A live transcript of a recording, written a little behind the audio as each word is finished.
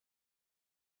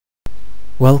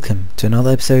Welcome to another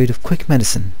episode of Quick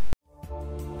Medicine.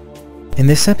 In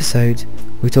this episode,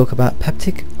 we talk about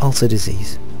peptic ulcer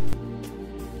disease.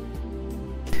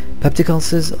 Peptic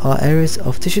ulcers are areas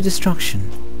of tissue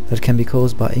destruction that can be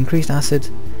caused by increased acid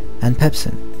and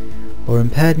pepsin, or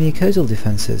impaired mucosal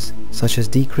defenses such as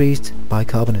decreased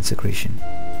bicarbonate secretion.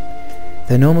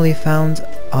 They're normally found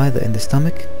either in the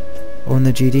stomach or in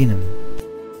the duodenum.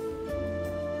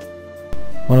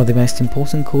 One of the most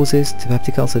important causes to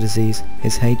peptic ulcer disease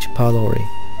is H. pylori,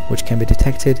 which can be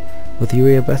detected with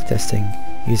urea breath testing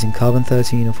using carbon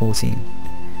 13 or 14.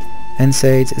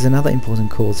 NSAIDs is another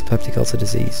important cause of peptic ulcer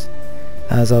disease,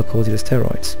 as are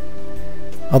corticosteroids.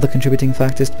 Other contributing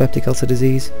factors to peptic ulcer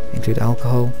disease include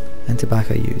alcohol and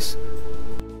tobacco use.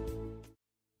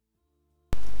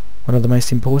 One of the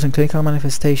most important clinical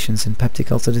manifestations in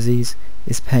peptic ulcer disease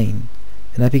is pain,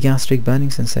 an epigastric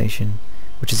burning sensation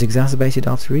which is exacerbated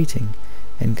after eating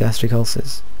in gastric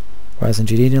ulcers, whereas in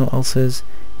duodenal ulcers,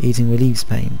 eating relieves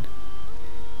pain.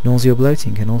 Nausea or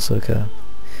bloating can also occur,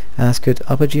 as could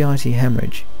upper GI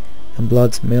hemorrhage, and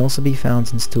blood may also be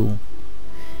found in stool.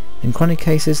 In chronic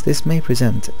cases, this may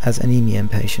present as anemia in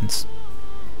patients.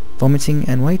 Vomiting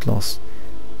and weight loss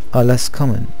are less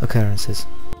common occurrences.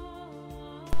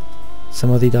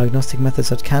 Some of the diagnostic methods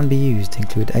that can be used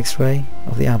include X-ray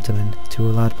of the abdomen to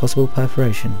rule out possible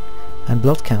perforation, and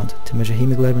blood count to measure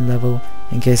hemoglobin level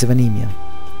in case of anemia.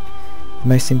 The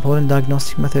most important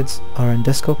diagnostic methods are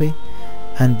endoscopy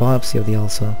and biopsy of the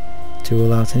ulcer to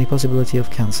rule out any possibility of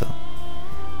cancer.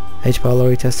 H.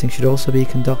 pylori testing should also be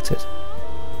conducted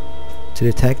to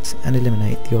detect and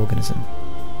eliminate the organism.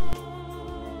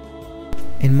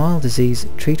 In mild disease,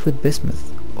 treat with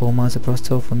bismuth or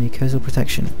misoprostol for mucosal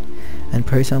protection and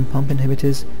proton pump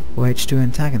inhibitors or H2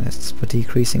 antagonists for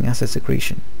decreasing acid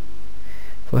secretion.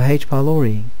 For H.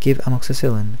 pylori, give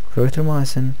amoxicillin,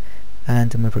 clarithromycin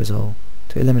and omeprazole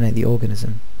to eliminate the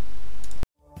organism.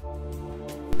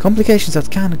 Complications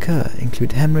that can occur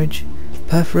include hemorrhage,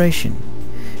 perforation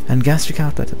and gastric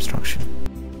outlet obstruction.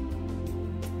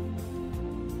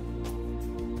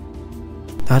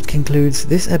 That concludes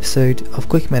this episode of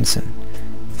Quick Medicine.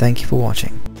 Thank you for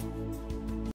watching.